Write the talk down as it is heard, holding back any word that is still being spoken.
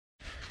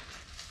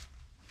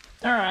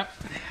All right.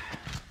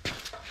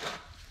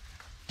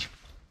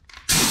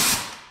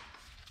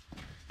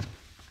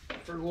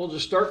 We'll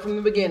just start from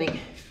the beginning.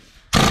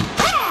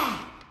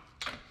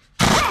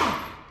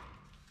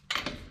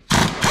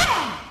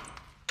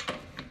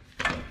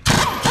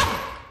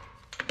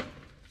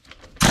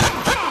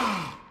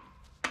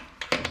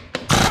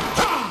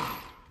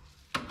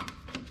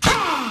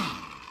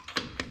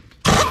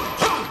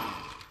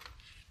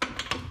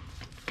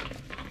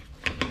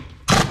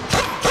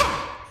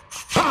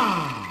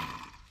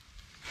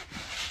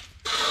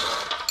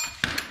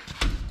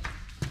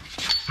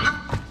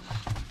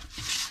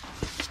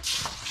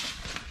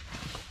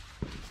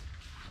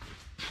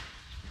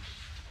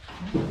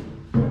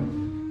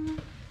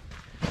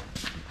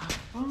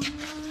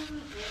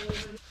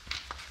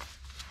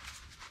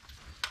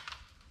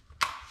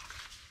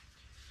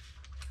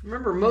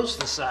 Remember most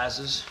of the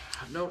sizes.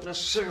 I don't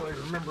necessarily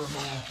remember them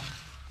all.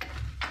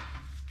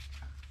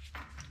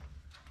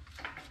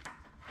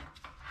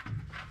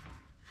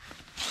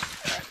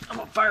 I'm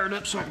gonna fire it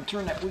up so I can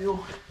turn that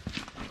wheel.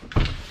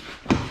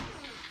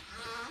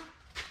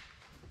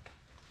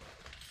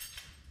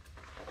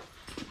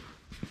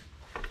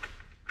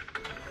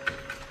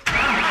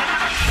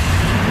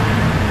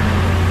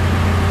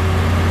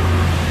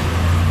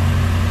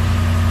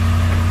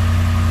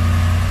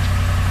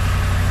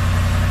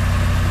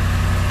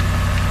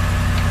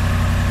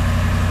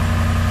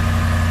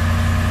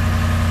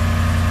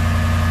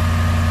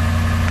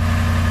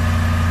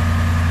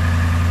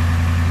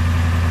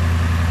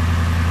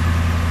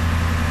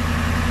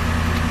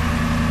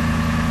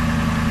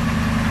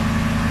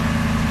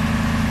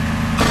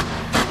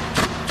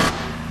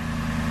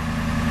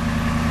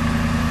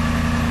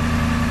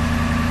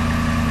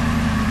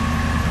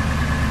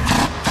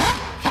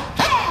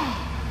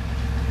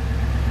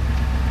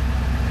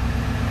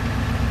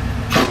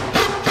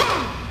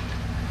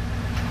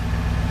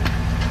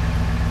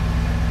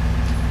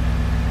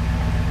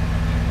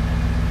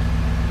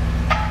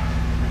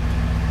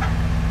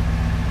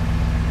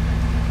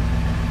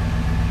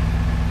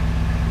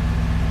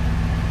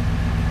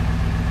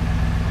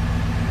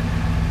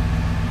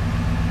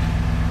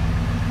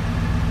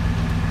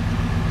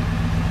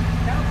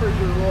 Calipers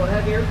are a little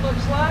heavier, it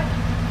looks like.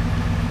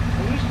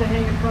 I'm used to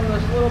hanging from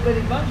this little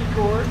bitty bungee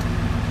cord.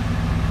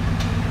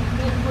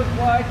 Didn't look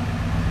like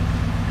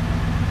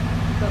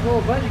that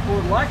little bungee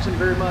cord likes them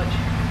very much.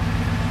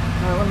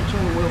 Alright, let me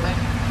turn the wheel back.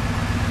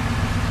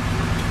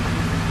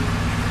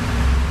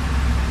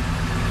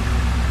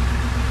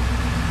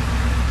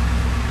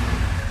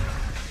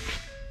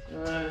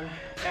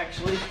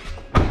 Actually,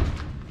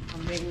 I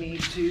may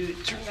need to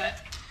turn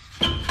that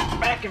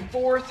back and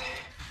forth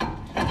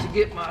to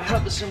get my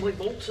hub assembly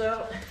bolts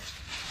out.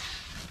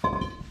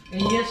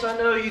 And yes, I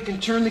know you can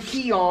turn the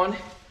key on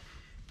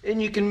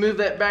and you can move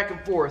that back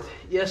and forth.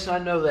 Yes, I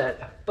know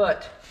that.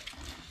 But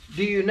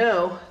do you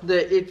know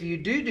that if you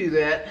do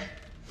that,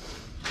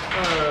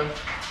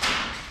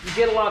 you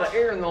get a lot of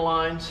air in the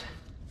lines,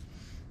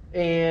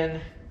 and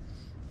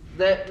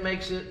that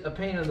makes it a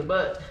pain in the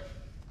butt.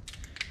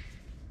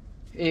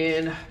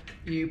 And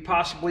you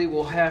possibly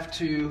will have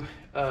to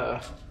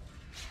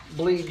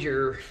bleed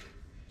your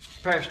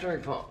power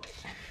steering pump.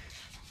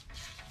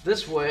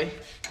 This way,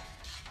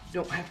 you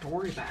don't have to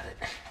worry about it.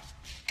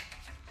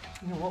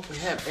 You know what? We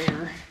have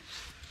air.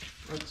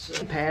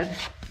 Let's pad.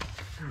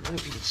 I don't know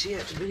if you can see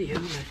that in the video,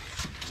 but it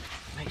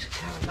makes it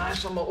kind of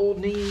nice on my old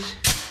knees.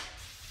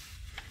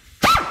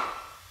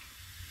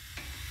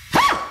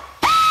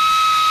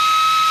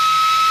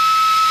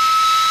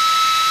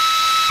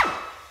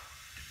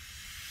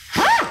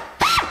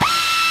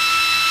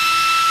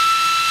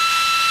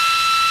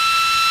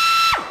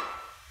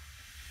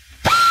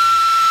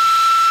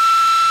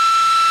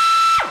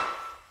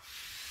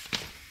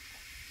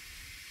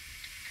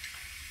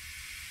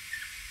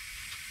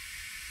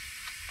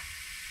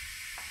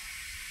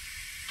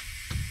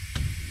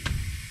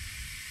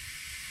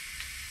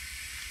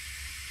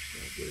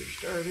 Get her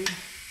started.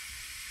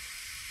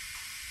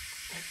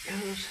 There it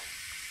goes.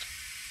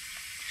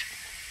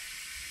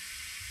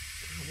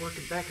 Kind of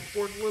working back and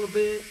forth a little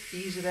bit.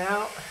 Ease it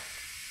out.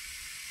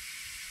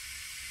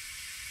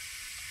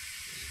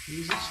 Just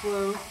ease it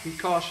slow. Be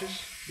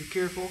cautious. Be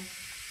careful.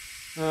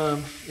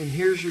 And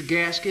here's your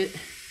gasket.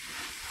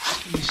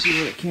 Let me see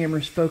where that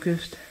camera's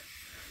focused.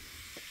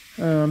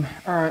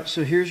 Alright,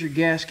 so here's your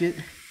gasket.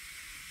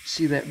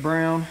 See that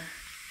brown?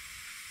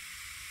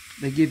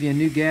 They give you a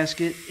new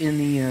gasket in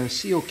the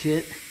seal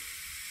kit.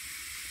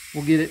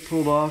 We'll get it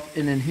pulled off,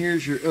 and then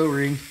here's your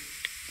O-ring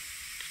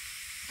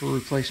for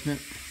replacement.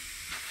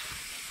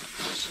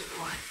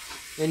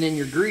 And then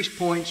your grease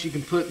points, you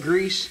can put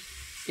grease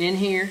in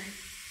here,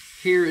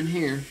 here, and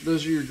here.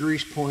 Those are your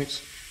grease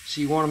points.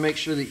 So you want to make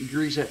sure that you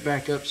grease that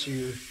back up so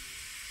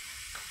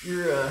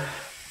your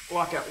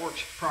lockout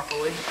works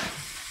properly.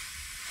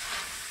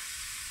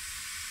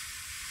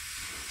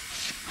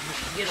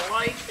 Get a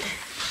light.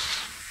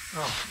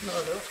 Oh, no,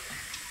 I don't.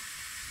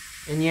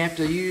 And you have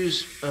to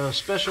use a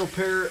special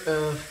pair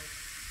of,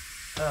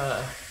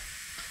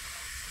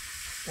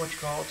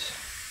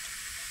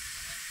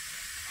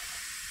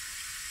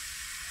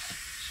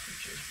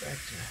 Goes back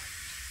to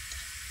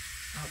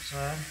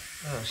outside.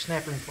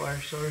 Snap ring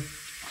pliers, sorry.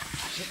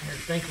 Sitting here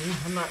thinking.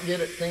 I'm not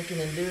good at thinking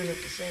and doing it at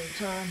the same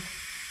time.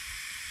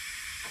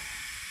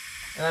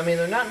 And I mean,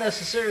 they're not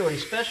necessarily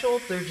special,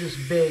 they're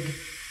just big.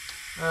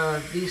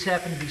 These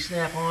happen to be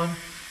snap-on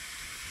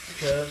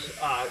because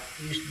I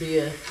used to be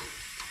a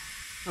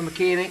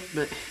mechanic,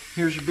 but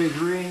here's your big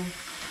ring.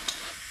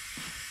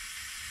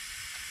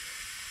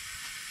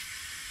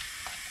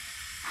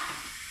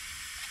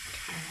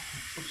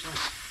 Looks like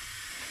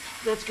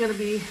that's going to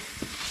be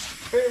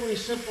fairly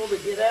simple to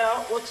get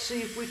out. Let's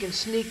see if we can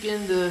sneak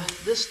into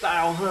this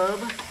style hub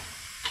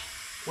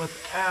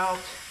without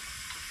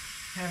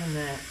having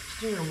that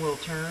steering wheel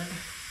turned.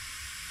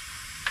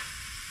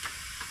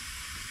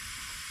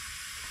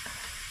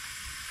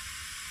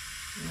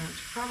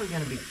 It's probably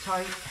going to be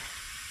tight.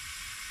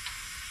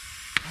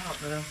 I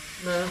don't know.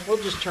 No, we'll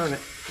just turn it.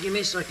 Give me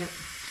a second.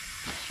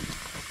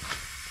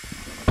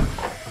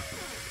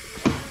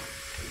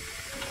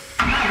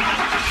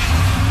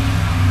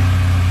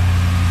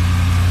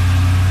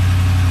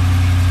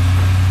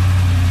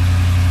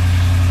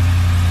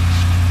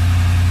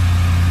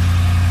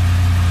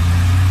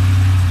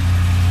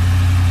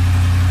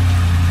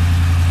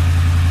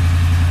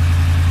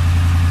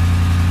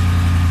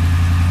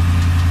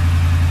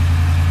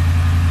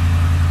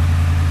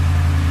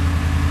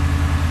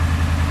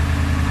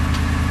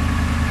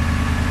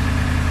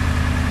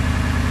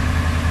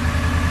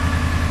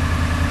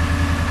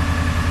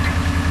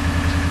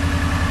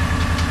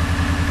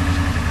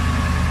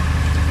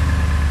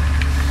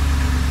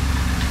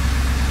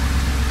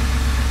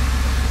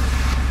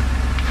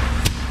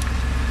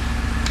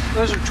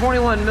 Those are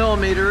 21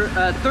 millimeter.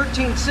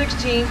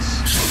 13/16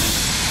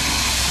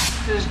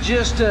 is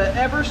just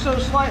ever so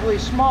slightly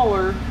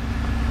smaller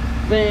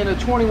than a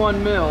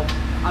 21 mil.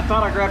 I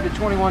thought I grabbed a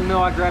 21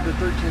 mil, I grabbed a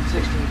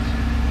 13/16.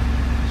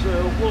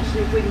 So we'll see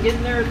if we can get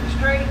in there at the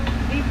straight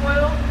deep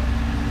well.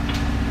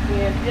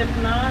 And if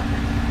not,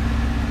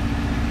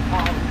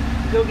 I'll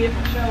go get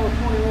my shallow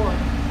 21.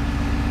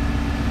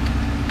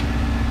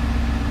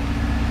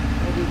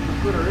 Maybe we can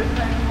put our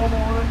impact level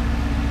on it.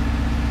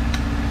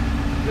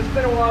 It's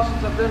been a while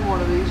since I've done one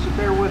of these, so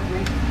bear with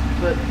me,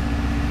 but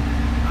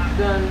I've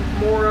done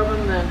more of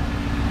them than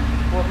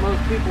what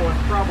most people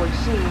have probably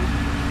seen.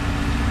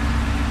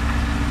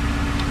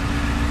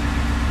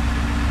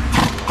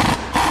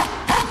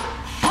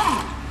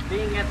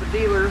 Being at the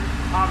dealer,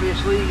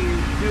 obviously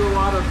you do a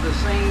lot of the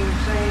same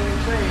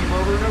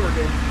over and over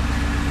again.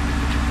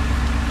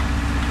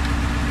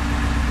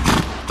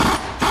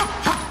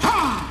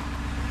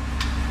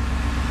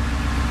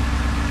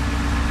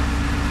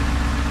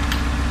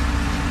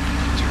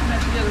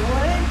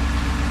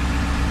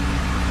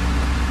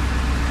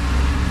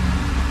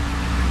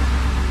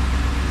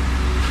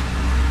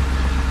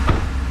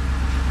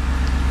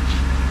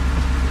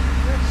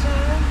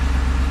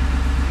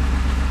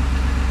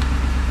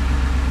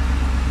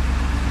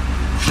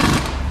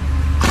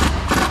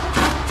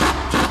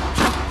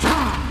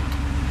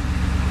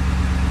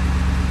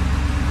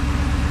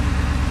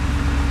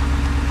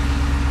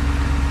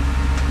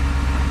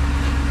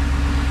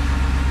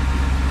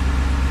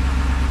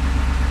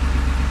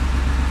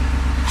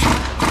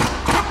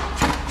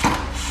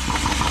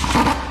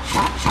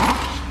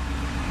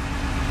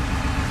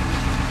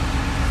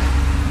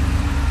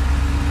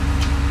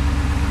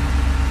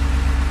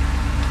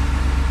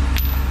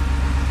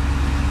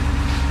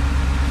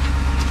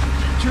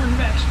 Turn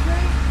back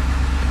straight.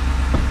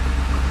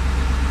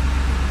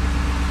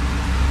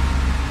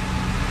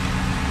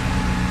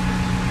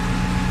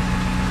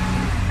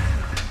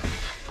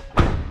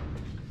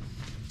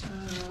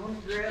 Let me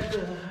grab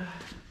the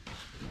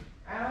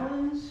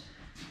Allens.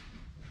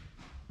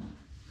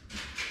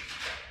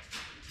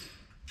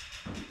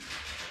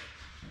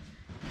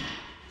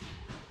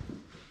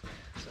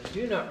 So I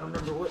do not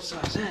remember what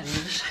size that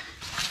is.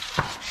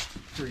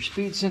 For your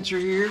speed sensor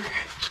here.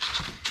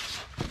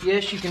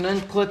 Yes, you can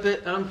unclip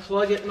it,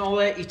 unplug it and all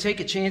that. You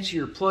take a chance of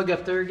your plug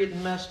up there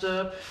getting messed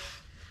up.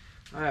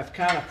 I've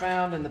kind of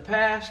found in the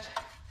past,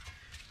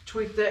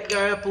 tweak that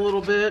guy up a little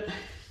bit.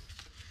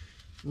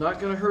 Not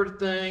going to hurt a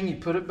thing. You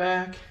put it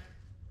back.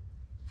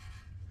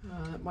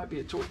 That might be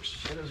a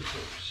Torx. That is a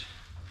Torx.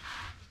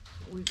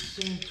 We've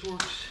seen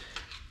Torx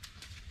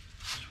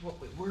is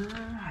what we were.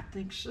 I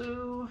think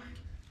so.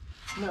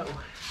 No.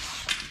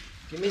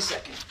 Give me a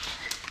second.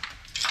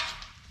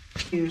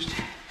 Used.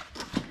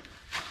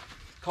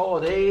 Call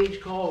it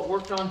age, call it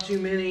worked on too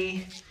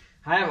many.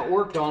 I haven't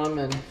worked on them,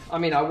 and I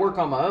mean, I work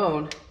on my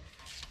own,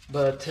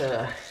 but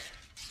I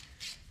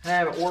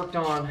haven't worked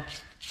on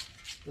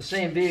the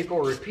same vehicle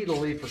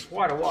repeatedly for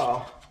quite a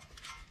while.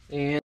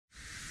 And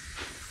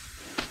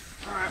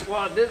all right,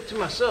 well, I did it to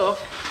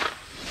myself.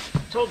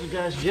 I told you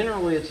guys,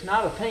 generally it's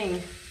not a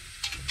pain.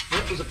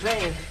 It was a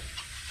pain.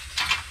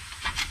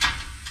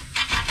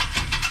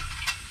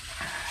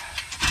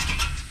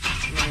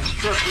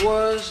 Truck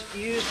was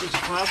used as a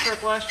plow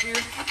truck last year.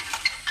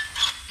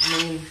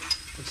 I mean,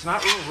 it's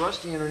not real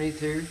rusty underneath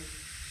here.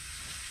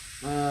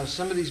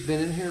 Somebody's been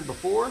in here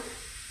before,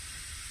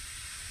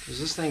 because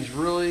this thing's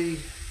really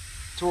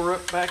tore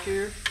up back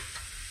here.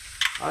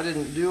 I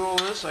didn't do all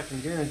this, I can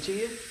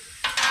guarantee you.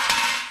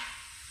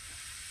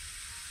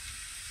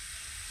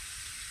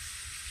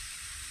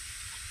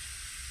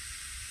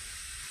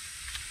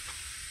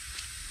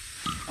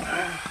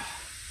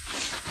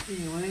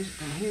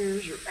 Anyways, and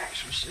here's your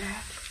axle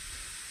shaft.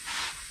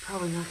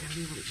 Probably not going to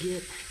be able to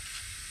get.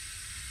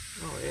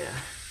 Oh yeah,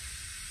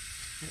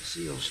 that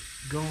seal's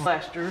gone.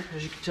 Plaster,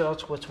 as you can tell,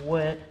 it's what's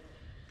wet.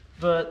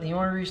 But the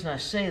only reason I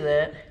say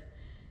that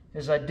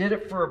is I did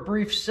it for a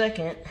brief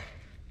second,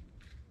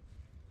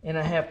 and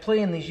I have play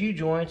in these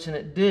U-joints, and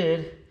it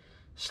did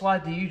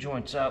slide the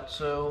U-joints out.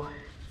 So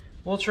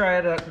we'll try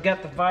it. I've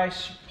got the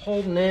vise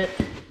holding it.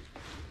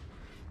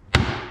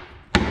 I'm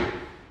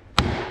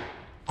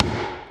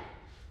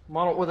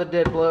on it with a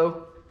dead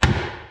blow.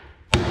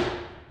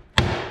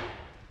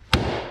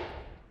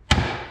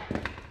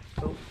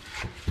 Oh, over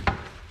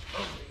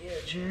the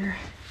edge here.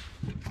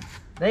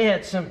 They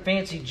had some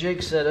fancy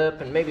jig set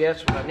up, and maybe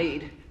that's what I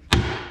need.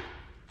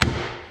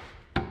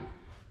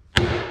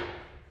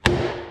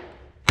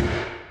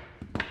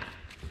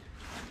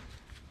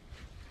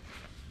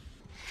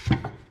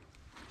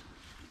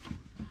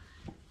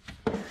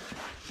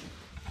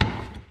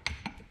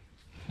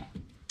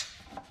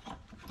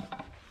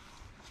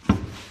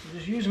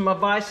 Just using my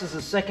vise as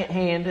a second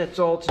hand, that's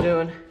all it's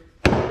doing.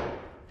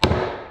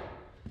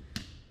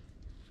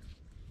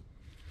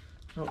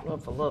 Don't know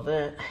if I love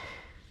that.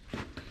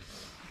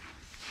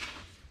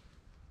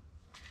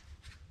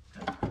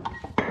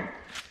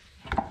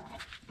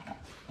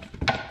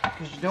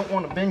 Because you don't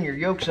want to bend your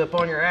yokes up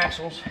on your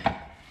axles.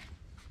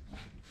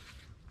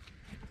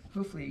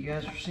 Hopefully you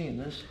guys are seeing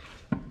this.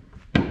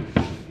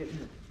 Getting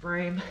the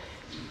frame.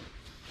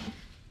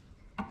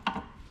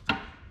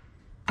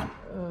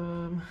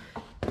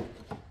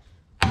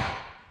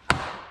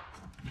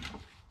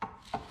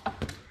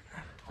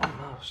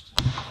 Almost.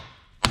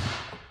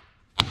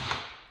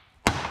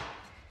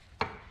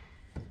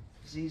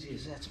 As easy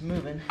as that's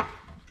moving.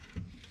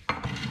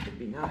 It'd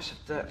be nice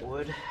if that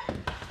would.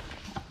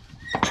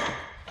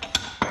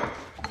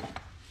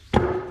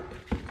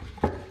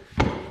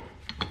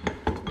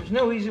 There's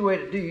no easy way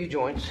to do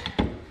U-joints.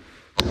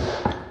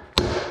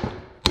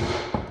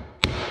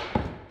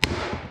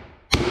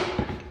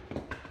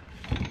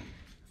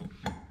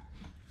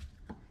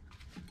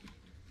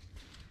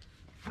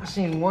 I've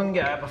seen one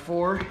guy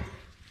before.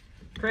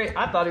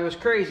 I thought he was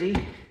crazy.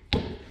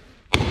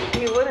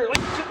 He literally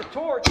took a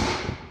torch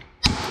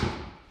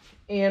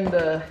and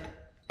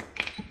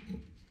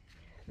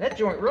that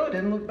joint really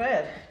didn't look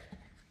bad.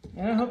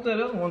 And I hope that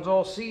other one's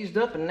all seized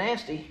up and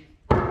nasty.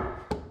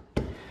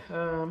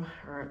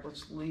 Alright,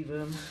 let's leave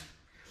him.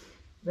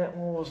 That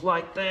one was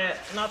like that.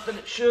 Not that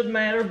it should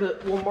matter,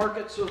 but we'll mark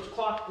it so it's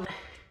clocked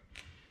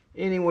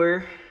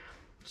anywhere,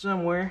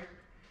 somewhere.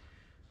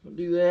 We'll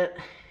do that.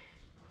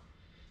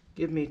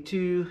 Give me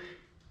 2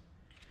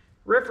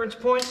 reference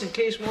points in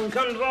case one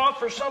comes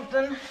off or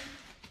something.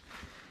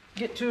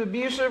 Get too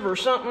abusive or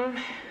something.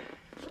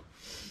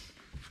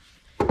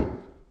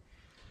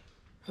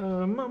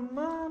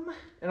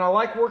 And I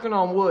like working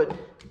on wood.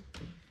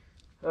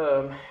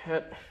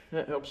 That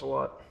helps a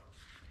lot.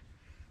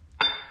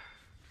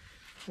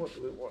 What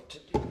do we want to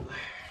do? It'd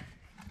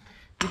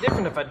be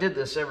different if I did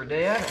this every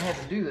day. I haven't had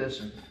to do this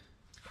in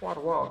quite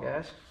a while,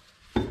 guys.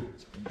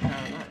 It's been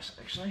kind of nice,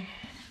 actually.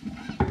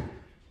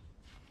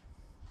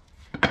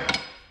 There's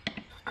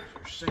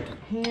our second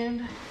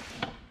hand.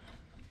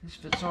 This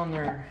fits on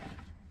there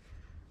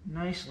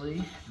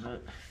nicely,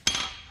 but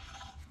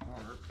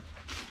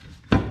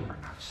or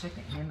not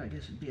second hand, I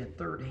guess it'd be a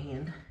third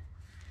hand.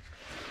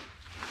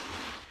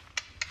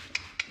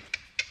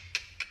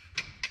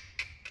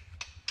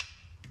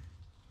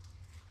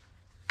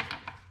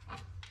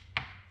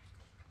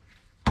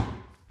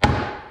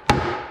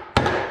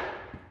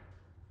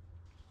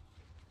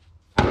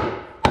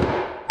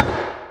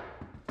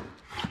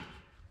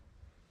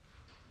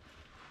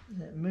 Is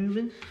that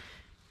moving?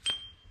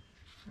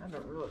 I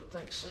don't really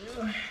think so.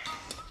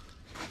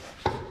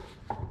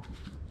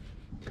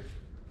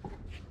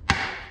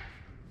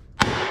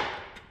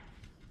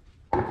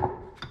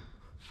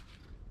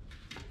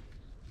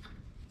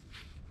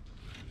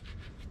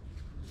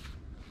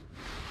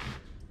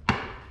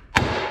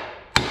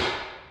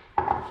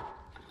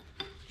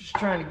 Just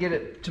trying to get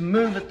it to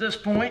move at this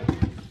point.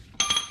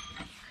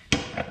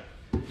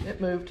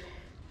 It moved.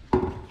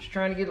 Just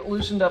trying to get it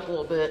loosened up a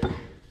little bit.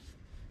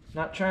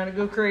 Not trying to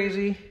go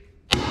crazy.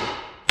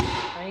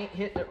 I ain't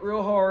hitting it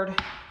real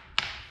hard.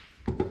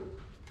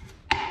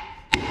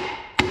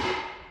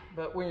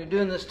 But when you're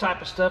doing this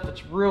type of stuff,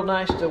 it's real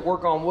nice to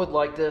work on wood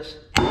like this.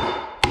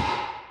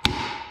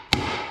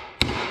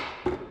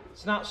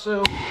 It's not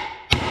so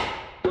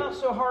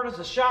hard as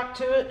a shock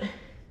to it.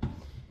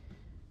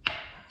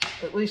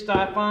 At least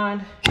I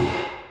find.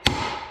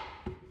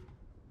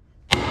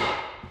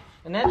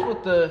 And that's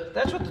what the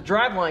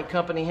driveline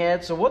company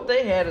had. So what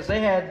they had is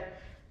they had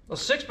a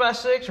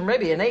 6x6 or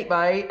maybe an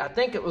 8x8. I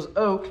think it was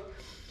oak.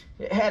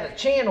 It had a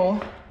channel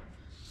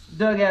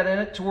dugout in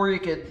it to where you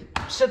could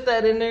sit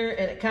that in there,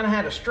 and it kind of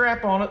had a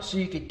strap on it so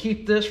you could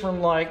keep this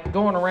from like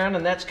going around,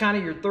 and that's kind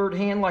of your third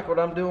hand, like what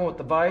I'm doing with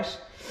the vise.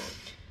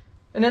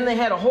 And then they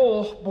had a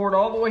hole bored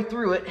all the way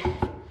through it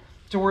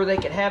to where they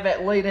could have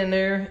that laid in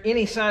there.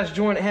 Any size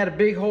joint. It had a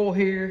big hole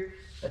here,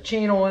 a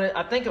channel in it.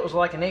 I think it was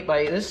like an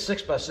 8x8. This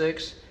is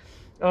 6x6.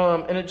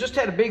 And it just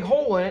had a big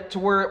hole in it to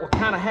where it would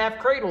kind of half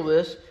cradle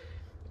this.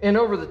 And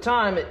over the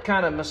time, it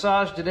kind of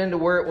massaged it into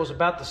where it was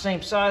about the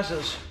same size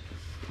as,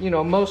 you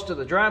know, most of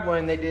the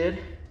driveline they did.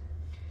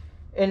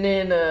 And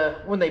then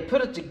when they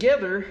put it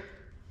together,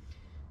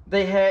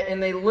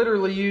 they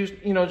literally used,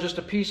 you know, just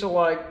a piece of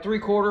like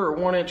 3/4 or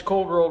 1 inch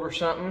cold rolled or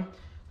something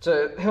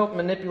to help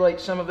manipulate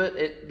some of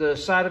it. The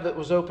side of it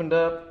was opened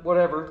up,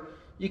 whatever.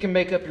 You can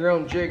make up your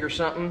own jig or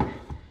something.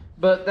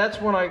 But that's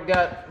when I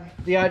got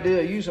the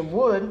idea of using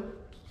wood.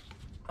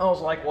 I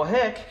was like, well,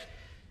 heck,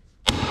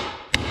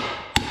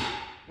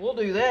 we'll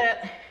do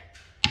that.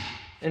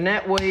 And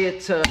that way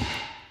it's,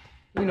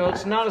 you know,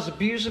 it's not as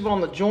abusive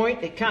on the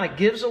joint. It kind of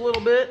gives a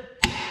little bit,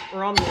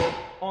 or on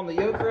the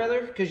yoke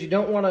rather, because you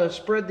don't want to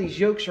spread these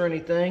yokes or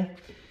anything.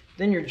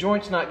 Then your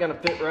joint's not going to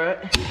fit right.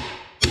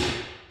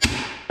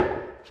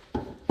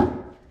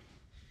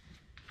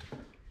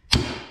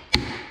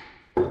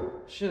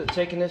 Should have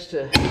taken this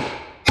to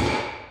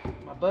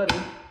my buddy.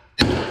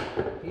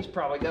 He's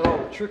probably got all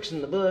the tricks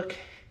in the book.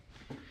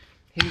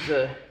 He's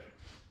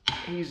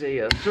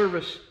a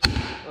service,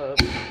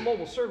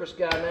 mobile service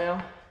guy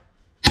now.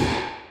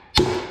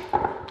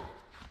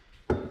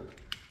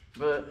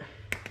 But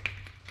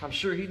I'm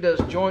sure he does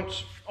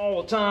joints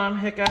all the time.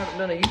 Heck, I haven't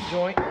done a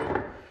U-joint.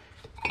 I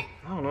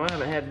don't know, I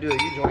haven't had to do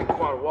a U-joint in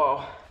quite a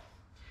while.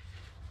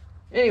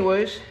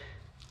 Anyways,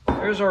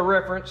 there's our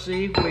reference.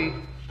 See, we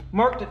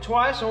marked it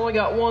twice, only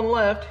got one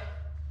left.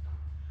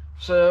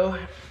 So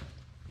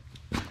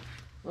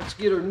let's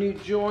get our new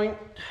joint.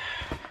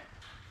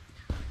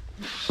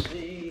 Let's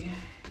see.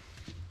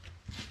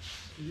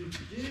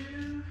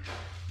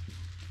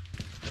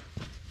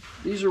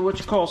 These are what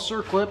you call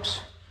circlips.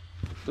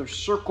 They're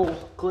circle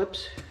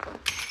clips.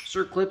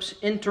 Circlips,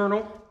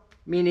 internal,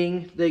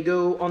 meaning they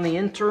go on the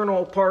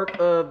internal part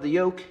of the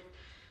yoke.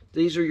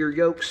 These are your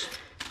yokes.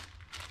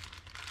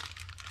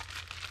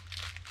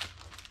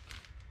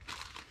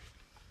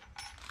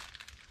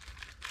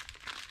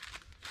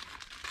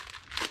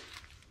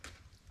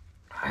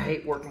 I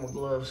hate working with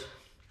gloves.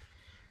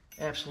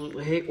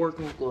 Absolutely hate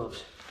working with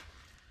gloves.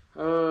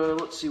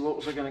 Let's see, what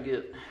was I gonna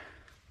get?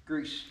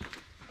 Grease.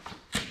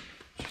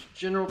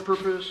 General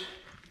purpose.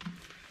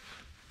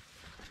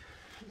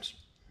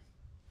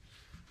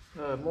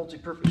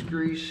 Multi-purpose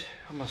grease.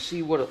 I'm gonna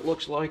see what it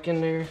looks like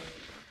in there.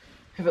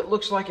 If it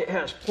looks like it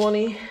has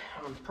plenty,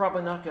 I'm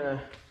probably not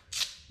gonna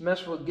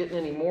mess with getting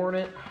any more in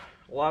it.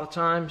 A lot of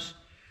times,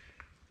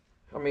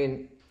 I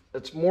mean,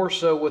 it's more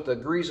so with a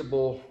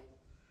greasable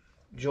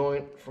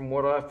joint from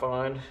what I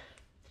find.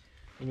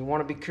 And you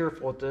want to be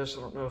careful with this.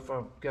 I don't know if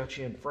I've got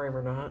you in frame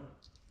or not.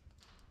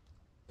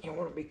 You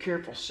want to be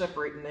careful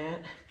separating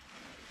that.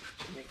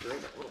 Let me grab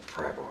that little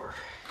pry bar.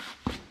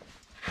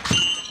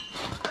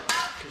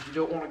 Because you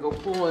don't want to go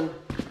pulling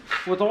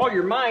with all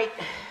your might.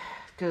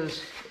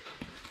 Because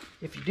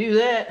if you do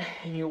that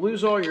and you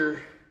lose all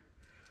your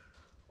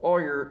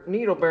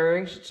needle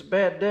bearings, it's a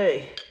bad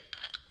day.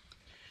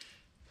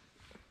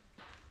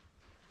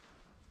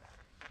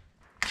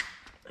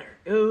 There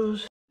it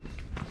goes.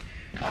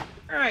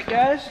 Alright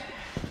guys,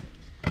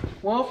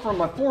 well, from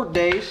my Ford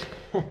days,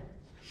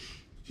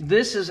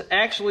 this is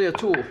actually a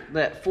tool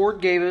that Ford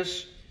gave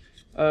us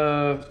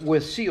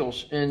with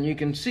seals, and you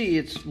can see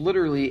it's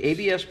literally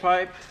ABS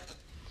pipe.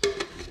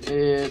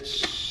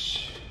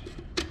 It's,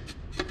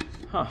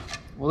 well,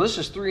 this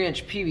is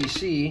 3-inch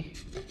PVC.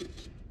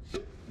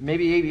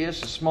 Maybe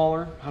ABS is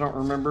smaller, I don't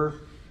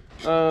remember.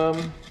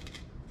 I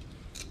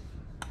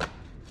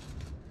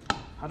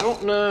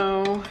don't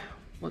know,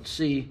 let's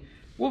see,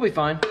 we'll be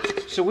fine.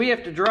 So we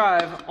have to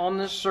drive on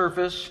this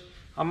surface.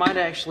 I might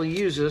actually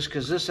use this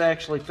because this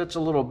actually fits a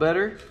little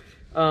better.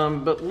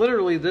 But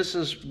literally this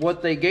is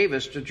what they gave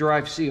us to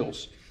drive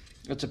seals.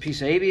 It's a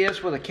piece of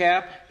ABS with a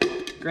cap.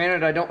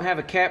 Granted, I don't have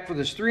a cap for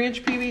this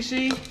 3-inch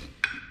PVC,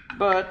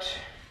 but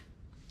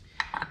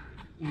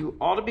you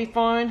ought to be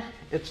fine.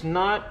 It's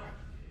not,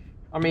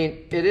 I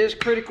mean, it is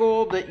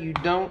critical that you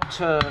don't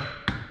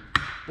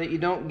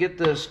get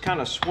this kind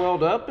of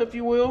swelled up, if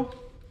you will.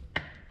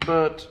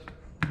 But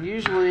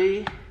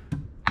usually,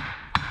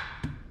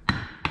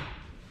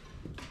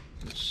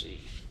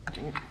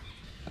 I'm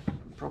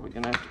probably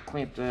gonna have to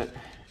clamp that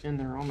in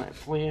there on that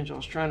flange. I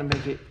was trying to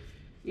make it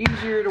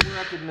easier to where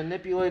I could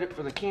manipulate it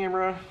for the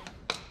camera.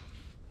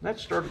 That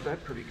started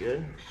that pretty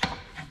good.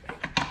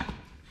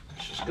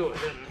 Let's just go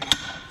ahead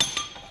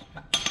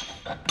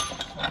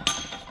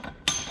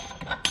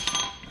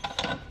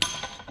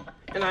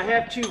and I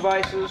have 2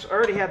 vices. I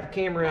already have the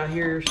camera out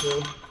here,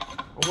 so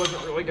I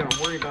wasn't really gonna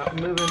worry about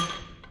moving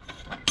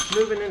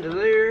into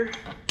there.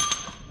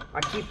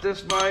 I keep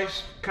this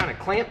vise kind of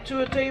clamped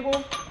to a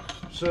table,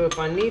 so if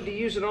I need to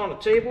use it on a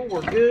table,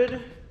 we're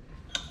good.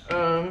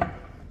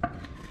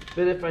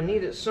 but if I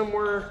need it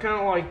somewhere kind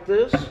of like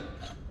this,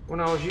 when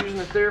I was using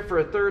it there for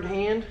a third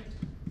hand,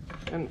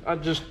 and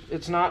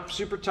it's not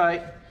super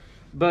tight,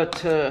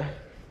 but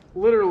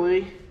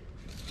literally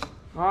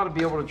I ought to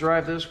be able to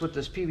drive this with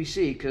this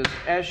PVC, because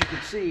as you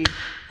can see,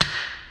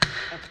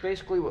 that's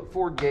basically what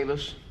Ford gave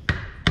us.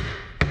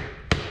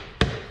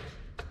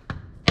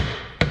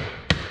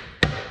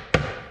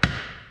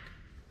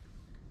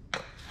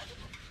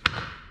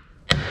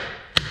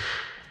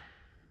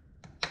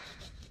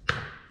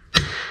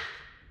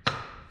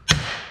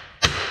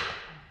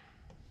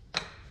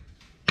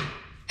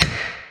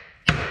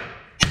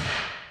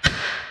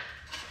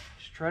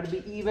 Try to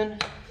be even.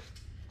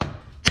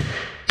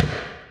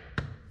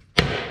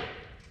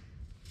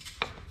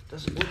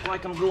 Doesn't look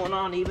like I'm going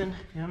on even.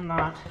 I'm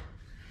not.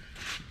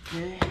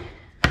 Okay.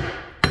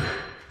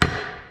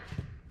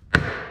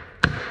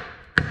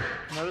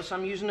 Notice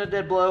I'm using a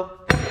dead blow.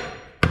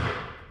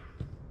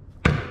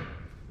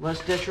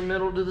 Less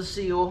detrimental to the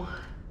seal.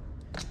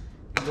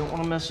 You don't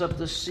want to mess up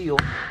this seal.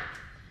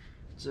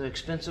 It's an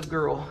expensive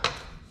girl.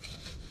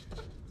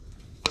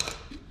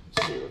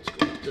 Let's see, let's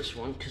go with this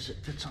one because it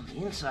fits on the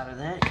inside of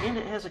that and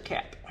it has a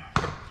cap.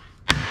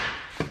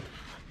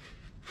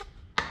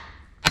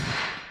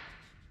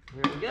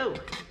 There we go.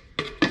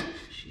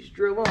 She's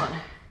drove on.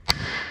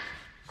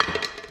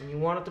 And you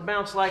want it to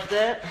bounce like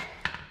that.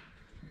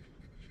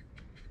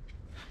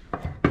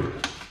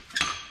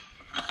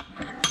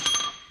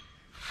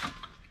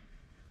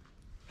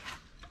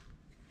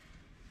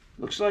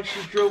 Looks like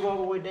she's drove all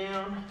the way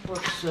down.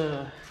 Let's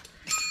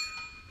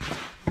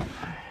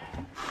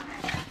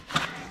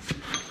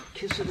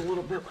kiss it a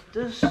little bit with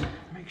this.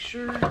 Make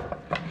sure.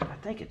 I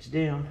think it's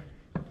down.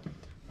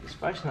 This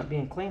vise not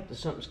being clamped to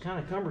something's kind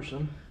of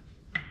cumbersome.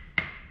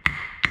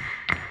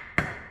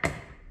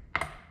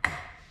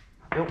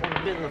 Don't want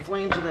to bend the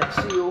flames of that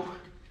seal,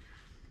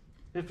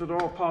 if at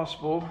all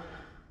possible.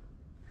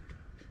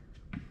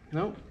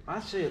 Nope, I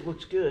say it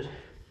looks good.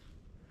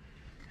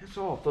 That's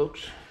all,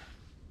 folks.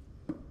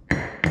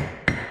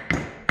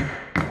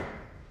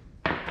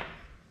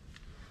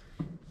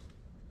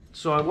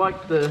 So I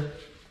like the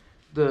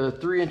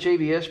 3-inch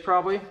ABS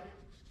probably.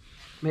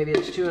 Maybe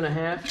it's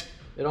 2.5.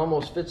 It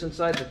almost fits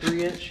inside the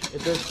 3-inch.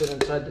 It does fit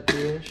inside the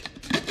 3-inch.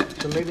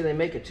 So maybe they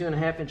make a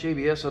 2.5-inch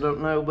ABS, I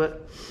don't know,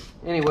 but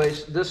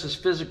anyways, this is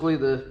physically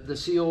the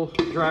seal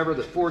driver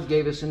that Ford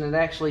gave us, and it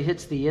actually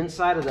hits the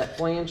inside of that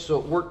flange, so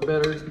it worked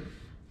better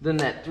than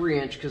that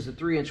 3-inch, because the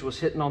 3-inch was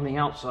hitting on the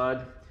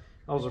outside.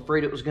 I was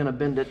afraid it was going to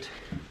bend it.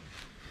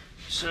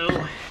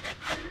 So,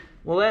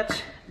 well,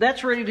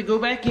 that's ready to go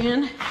back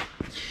in.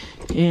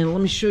 And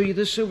let me show you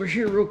this over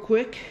here real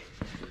quick.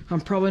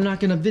 I'm probably not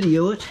going to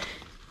video it,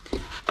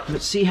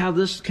 but see how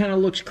this kind of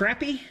looks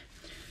crappy?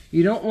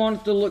 You don't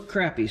want it to look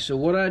crappy, so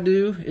what I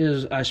do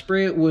is I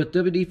spray it with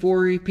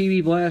WD-40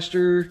 PB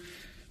Blaster.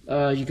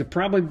 You could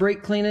probably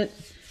brake clean it.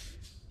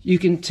 You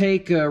can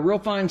take real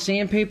fine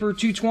sandpaper,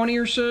 220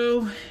 or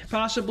so,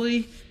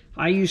 possibly.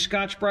 I use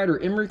Scotch-Brite or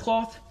emery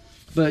cloth,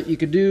 but you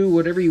could do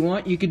whatever you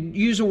want. You could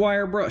use a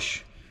wire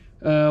brush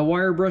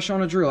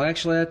on a drill.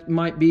 Actually, that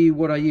might be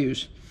what I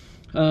use.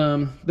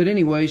 But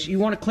anyways, you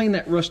want to clean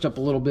that rust up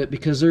a little bit,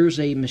 because there's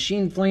a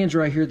machine flange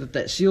right here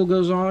that seal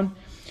goes on.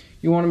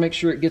 You want to make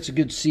sure it gets a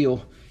good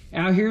seal.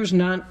 Out here's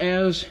not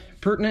as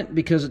pertinent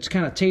because it's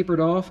kind of tapered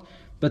off,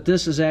 but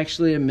this is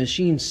actually a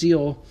machine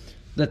seal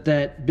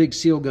that big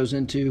seal goes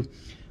into.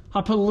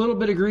 I'll put a little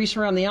bit of grease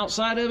around the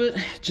outside of it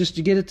just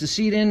to get it to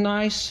seat in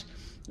nice.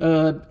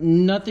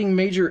 Nothing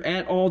major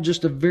at all,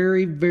 just a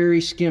very,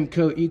 very skim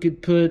coat. You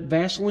could put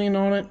Vaseline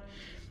on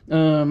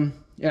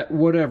it,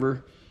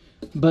 whatever.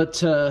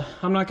 But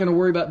I'm not going to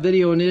worry about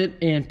videoing it,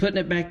 and putting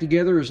it back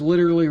together is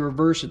literally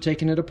reverse of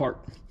taking it apart.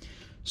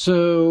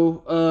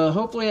 So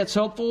hopefully that's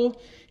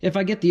helpful. If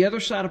I get the other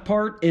side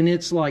apart and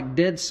it's like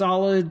dead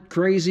solid,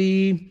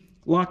 crazy,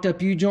 locked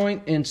up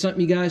U-joint and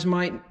something you guys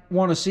might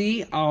want to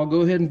see, I'll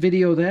go ahead and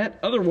video that.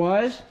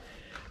 Otherwise,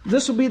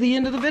 this will be the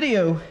end of the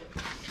video.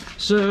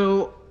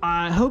 So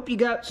I hope you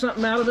got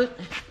something out of it.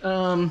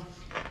 I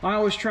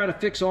always try to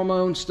fix all my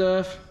own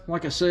stuff.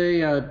 Like I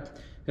say, at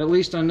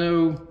least I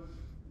know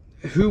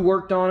who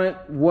worked on it,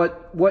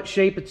 what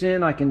shape it's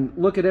in. I can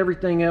look at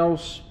everything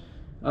else.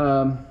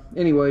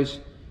 Anyways,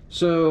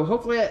 so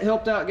hopefully that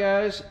helped out,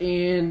 guys,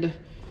 and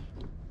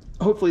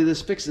hopefully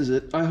this fixes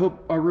it.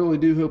 I really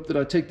do hope that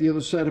I take the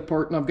other side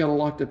apart and I've got a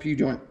locked up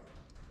U-joint.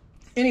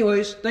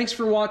 Anyways, thanks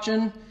for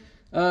watching.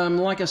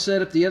 Like I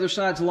said, if the other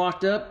side's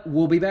locked up,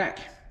 we'll be back.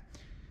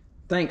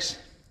 Thanks.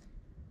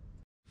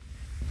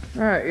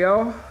 All right,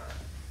 y'all.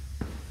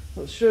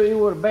 Let's show you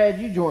what a bad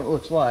U-joint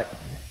looks like.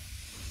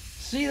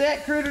 See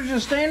that critter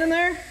just standing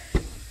there?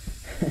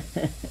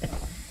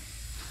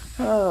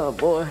 Oh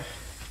boy.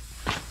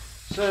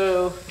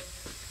 So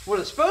what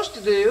it's supposed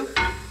to do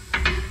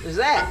is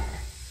that.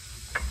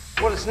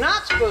 What it's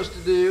not supposed to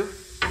do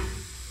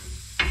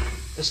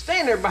is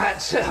stand there by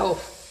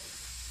itself.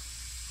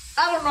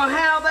 I don't know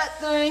how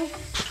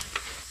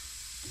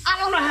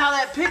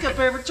that pickup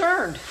ever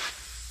turned.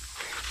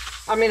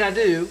 I mean, I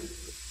do,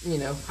 you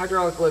know,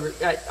 hydraulic lever.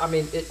 I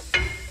mean,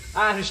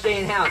 I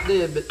understand how it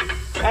did, but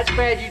that's a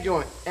bad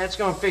U-joint. That's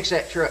gonna fix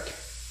that truck.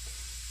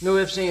 No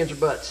ifs, ands, or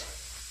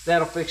buts.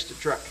 That'll fix the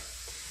truck.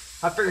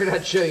 I figured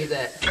I'd show you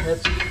that.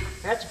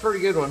 That's a pretty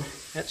good one.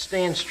 That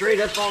stands straight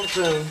up on its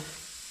own.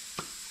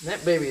 And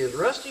that baby is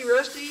rusty,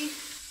 rusty.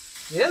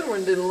 The other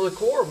one didn't look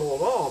horrible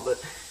at all,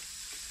 but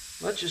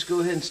let's just go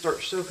ahead and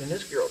start soaking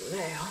this girl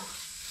now.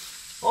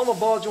 All my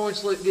ball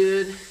joints look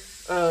good.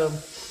 I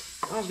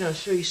was gonna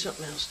show you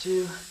something else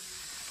too.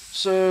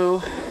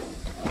 So,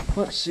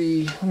 let's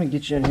see. Let me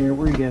get you in here.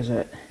 Where are you guys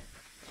at?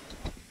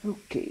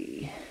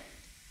 Okay.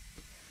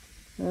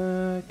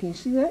 Can you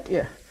see that?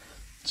 Yeah.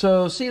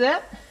 So, see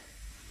that?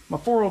 My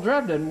four-wheel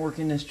drive doesn't work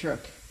in this truck.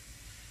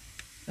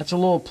 That's a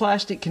little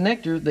plastic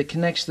connector that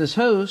connects this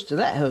hose to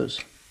that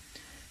hose.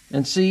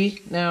 And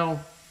see,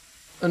 now,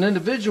 an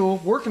individual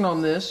working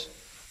on this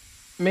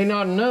may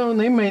not have known,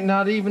 they may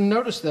not even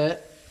notice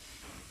that.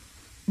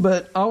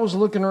 But I was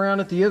looking around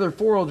at the other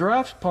four-wheel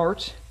drive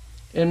parts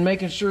and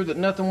making sure that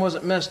nothing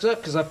wasn't messed up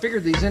because I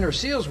figured these inner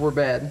seals were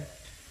bad.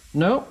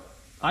 Nope,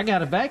 I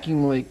got a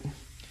vacuum leak.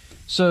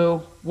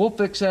 So we'll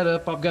fix that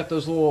up. I've got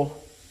those little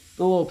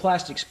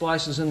plastic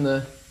splices in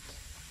the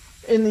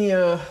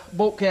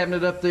bolt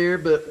cabinet up there,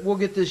 but we'll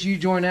get this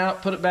U-joint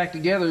out, put it back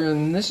together,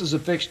 and this is a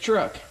fixed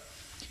truck.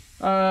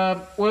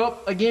 Well,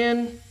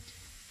 again,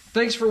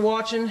 thanks for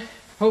watching.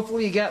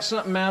 Hopefully you got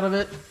something out of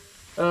it.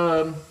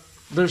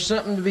 There's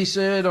something to be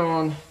said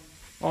on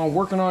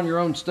working on your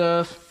own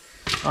stuff.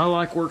 I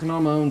like working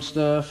on my own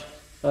stuff.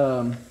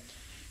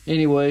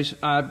 Anyways,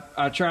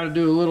 I try to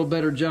do a little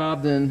better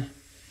job than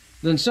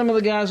some of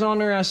the guys on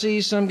there. I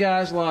see some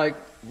guys like,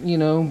 you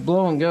know,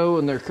 blow and go,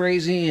 and they're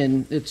crazy,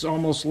 and it's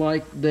almost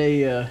like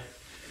they're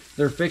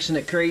fixing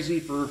it crazy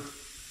for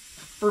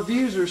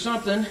views or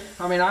something.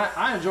 I mean,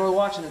 I enjoy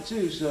watching it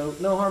too, so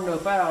no harm, no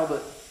foul.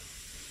 But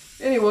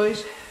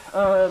anyways,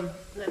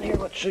 then here,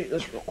 let's show you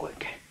this real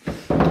quick.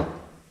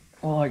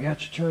 While I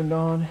got you turned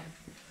on,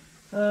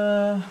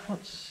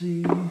 let's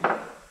see.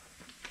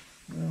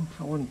 Well,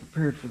 I wasn't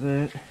prepared for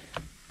that.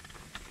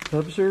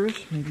 Hub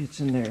service, maybe it's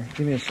in there.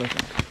 Give me a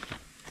second.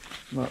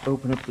 I'm gonna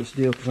open up this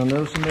deal because I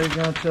know somebody's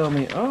gonna tell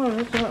me, oh,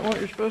 that's not what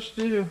you're supposed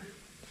to do.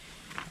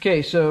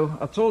 Okay, so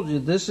I told you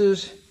this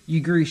is, you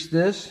grease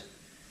this.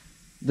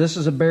 This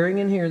is a bearing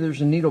in here.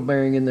 There's a needle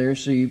bearing in there.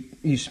 So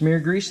you smear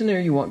grease in there.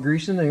 You want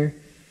grease in there.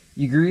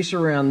 You grease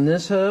around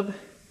this hub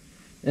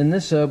and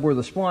this hub where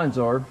the splines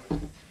are.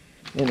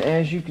 And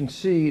as you can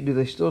see, do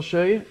they still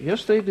show you?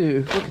 Yes, they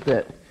do. Look at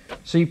that.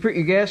 So you put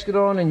your gasket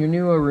on and your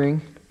new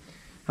O-ring.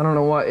 I don't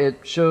know why it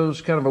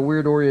shows kind of a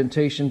weird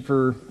orientation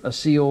for a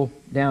seal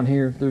down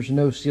here. There's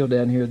no seal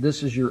down here.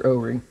 This is your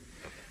O-ring.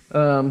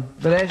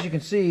 But as you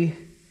can see,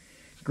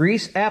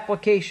 grease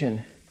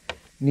application,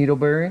 needle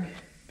bearing,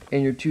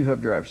 and your two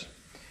hub drives.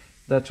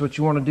 That's what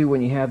you want to do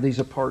when you have these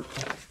apart.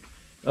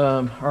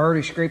 I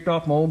already scraped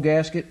off my old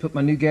gasket, put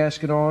my new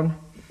gasket on.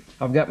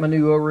 I've got my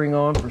new O-ring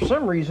on. For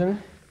some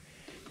reason,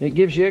 it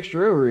gives you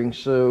extra O-rings.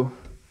 So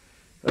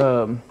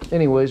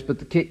anyways, but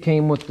the kit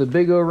came with the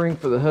big O-ring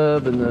for the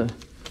hub and the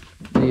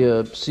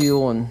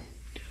seal and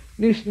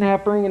new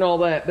snap ring and all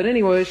that. But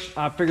anyways,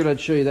 I figured I'd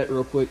show you that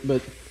real quick.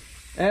 But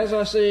as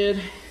I said,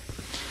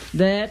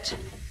 that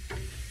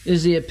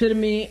is the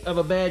epitome of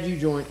a bad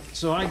U-joint.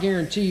 So I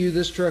guarantee you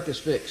this truck is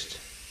fixed.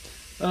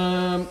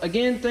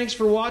 Again, thanks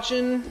for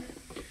watching.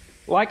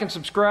 Like and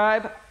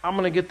subscribe. I'm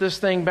going to get this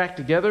thing back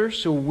together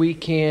so we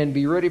can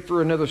be ready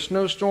for another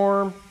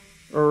snowstorm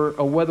or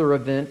a weather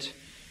event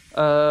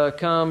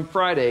come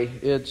Friday.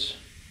 It's,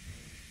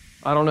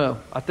 I don't know,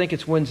 I think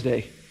it's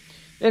Wednesday.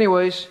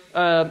 Anyways,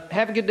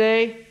 have a good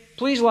day.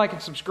 Please like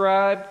and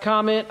subscribe,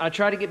 comment. I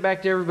try to get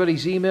back to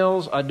everybody's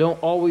emails. I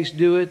don't always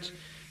do it.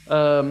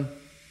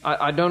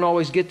 I don't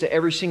always get to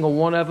every single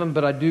one of them,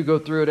 but I do go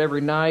through it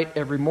every night,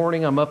 every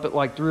morning. I'm up at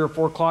like 3 or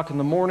 4 o'clock in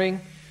the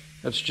morning.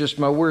 That's just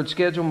my weird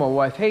schedule. My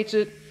wife hates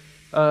it.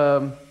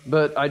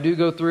 But I do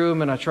go through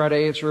them, and I try to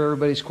answer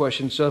everybody's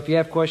questions. So if you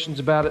have questions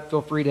about it,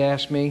 feel free to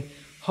ask me.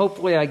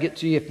 Hopefully I get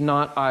to you. If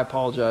not, I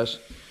apologize.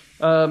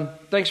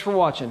 Thanks for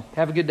watching.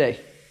 Have a good day.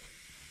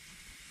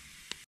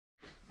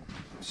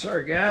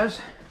 Sorry, guys.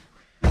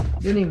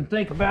 Didn't even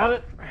think about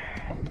it.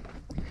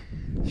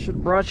 Should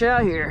have brought you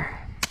out here.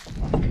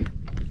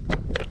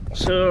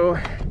 So,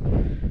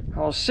 I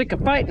was sick of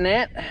fighting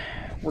that.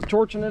 We're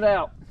torching it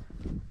out,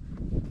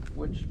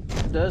 which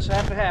does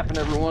have to happen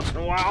every once in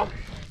a while.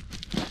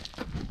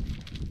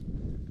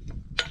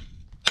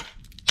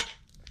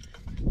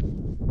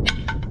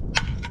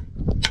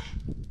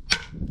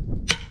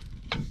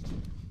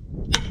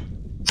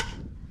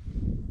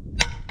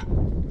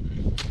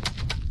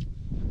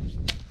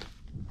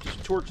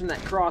 Just torching that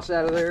cross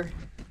out of there.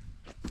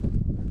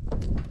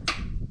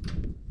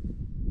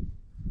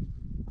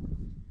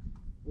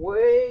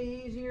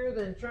 Way easier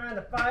than trying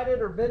to fight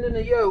it or bending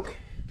a yoke.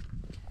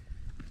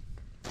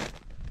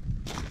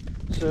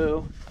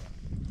 So,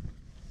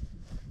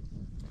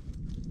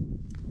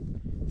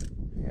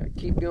 yeah,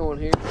 keep going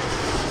here. I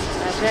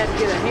just had to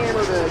get a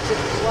hammer to get the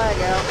slag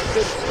out. I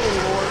couldn't see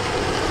anymore.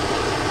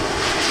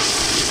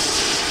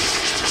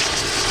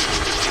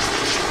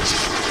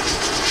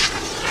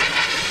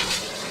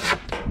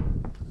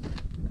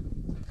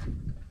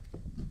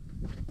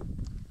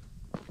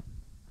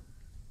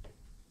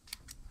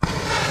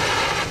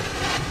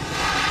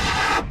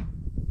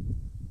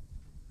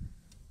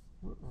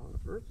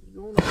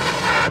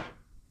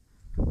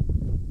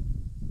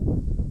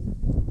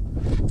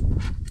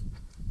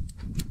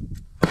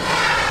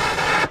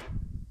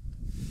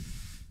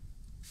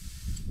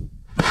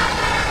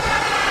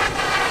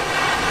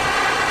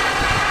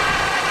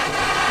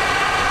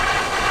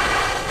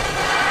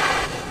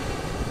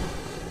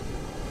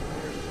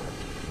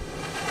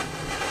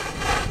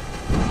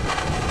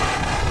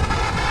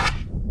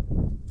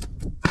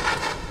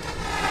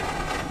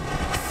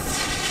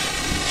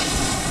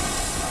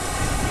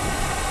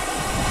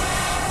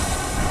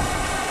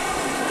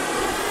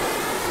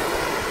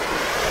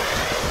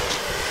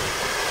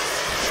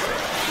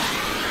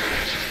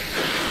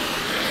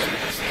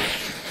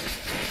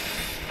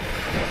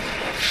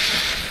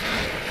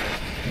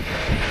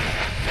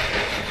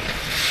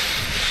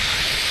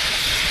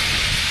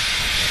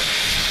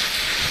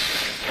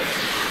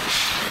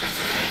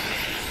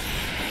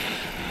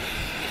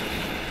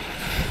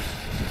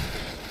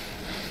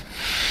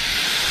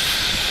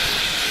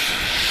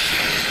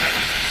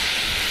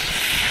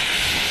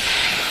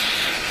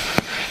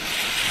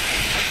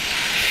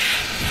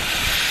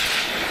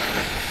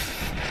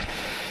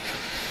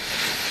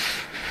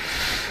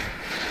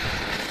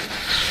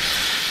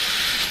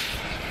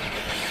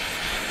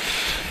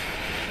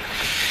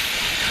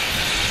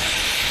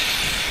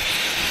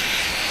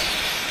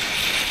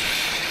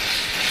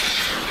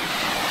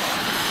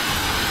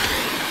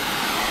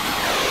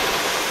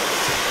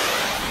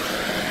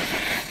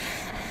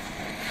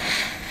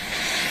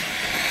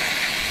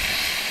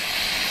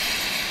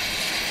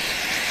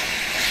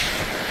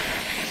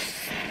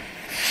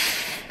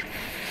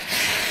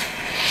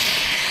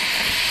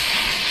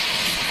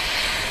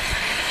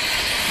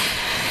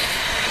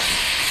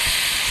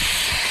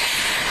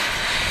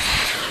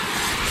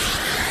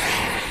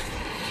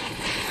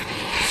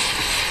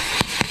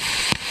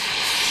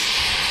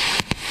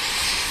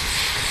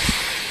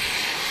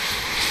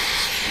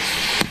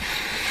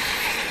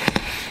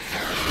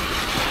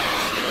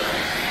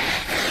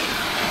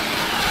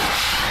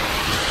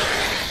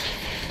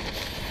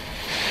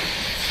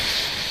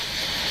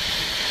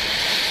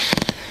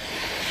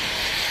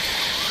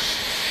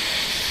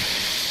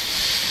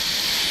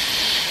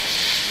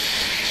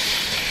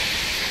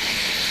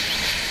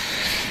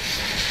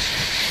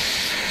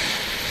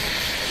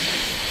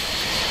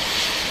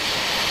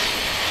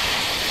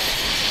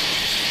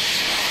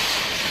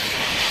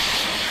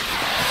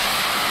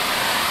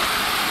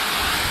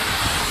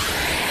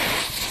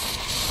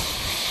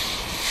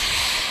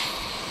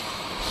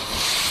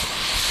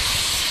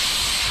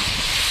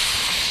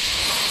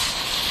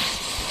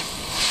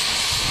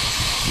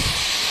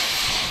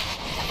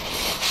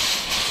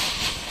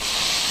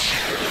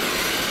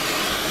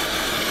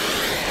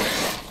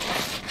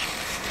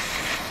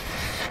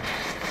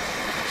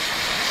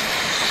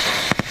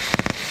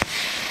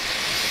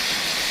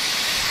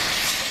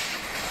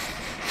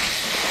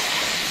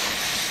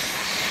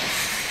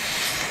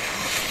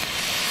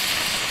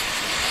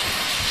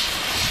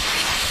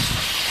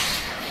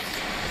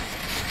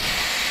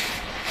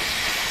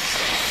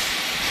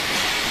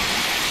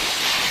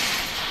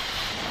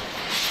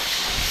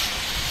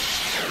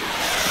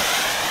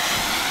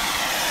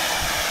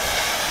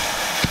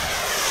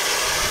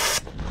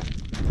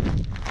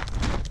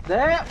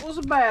 That was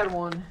a bad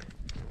one.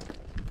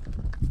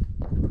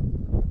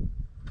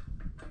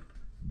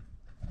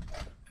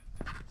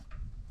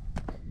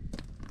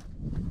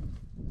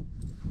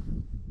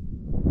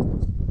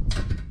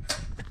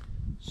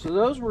 So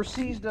those were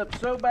seized up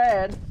so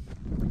bad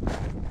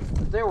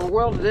that they were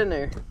welded in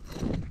there.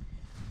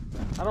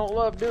 I don't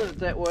love doing it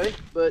that way,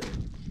 but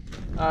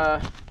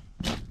I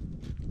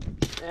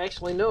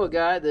actually know a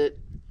guy that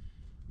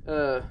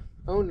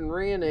owned and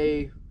ran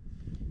a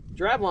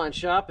driveline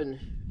shop, and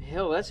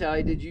hell, that's how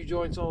he did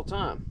U-joints all the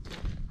time.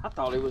 I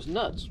thought it was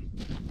nuts.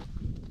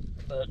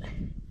 But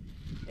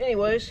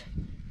anyways,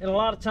 and a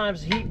lot of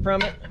times the heat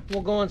from it,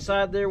 we'll go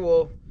inside there,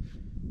 we'll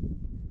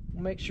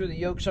make sure the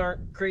yokes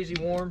aren't crazy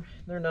warm.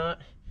 They're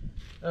not.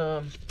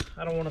 I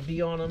don't want to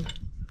be on them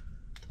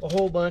a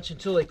whole bunch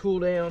until they cool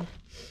down.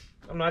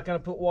 I'm not going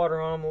to put water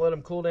on them. We'll let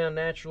them cool down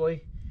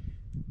naturally.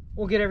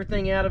 We'll get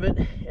everything out of it,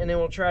 and then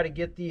we'll try to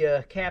get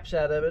the caps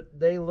out of it.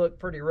 They look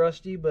pretty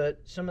rusty, but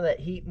some of that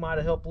heat might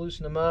have helped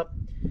loosen them up.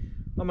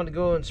 I'm going to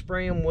go and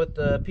spray them with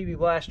the PB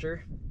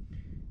Blaster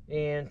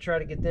and try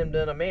to get them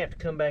done. I may have to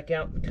come back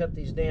out and cut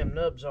these damn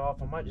nubs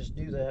off. I might just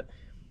do that.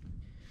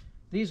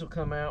 These will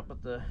come out,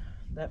 but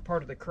that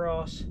part of the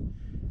cross,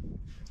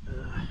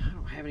 I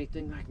don't have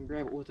anything I can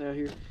grab it with out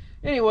here.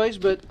 Anyways,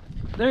 but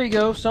there you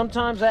go.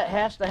 Sometimes that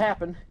has to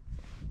happen.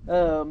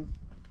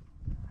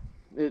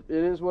 It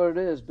is what it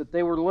is, but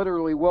they were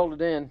literally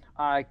welded in.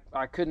 I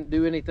couldn't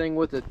do anything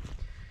with it.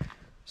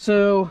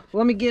 So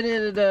let me get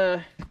it.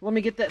 Let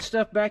me get that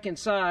stuff back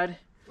inside,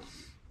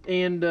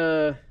 and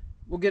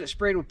we'll get it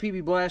sprayed with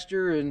PB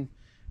Blaster, and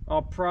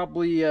I'll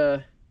probably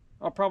go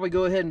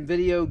ahead and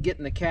video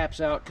getting the caps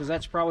out, because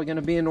that's probably going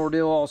to be an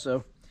ordeal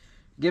also.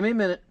 Give me a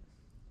minute.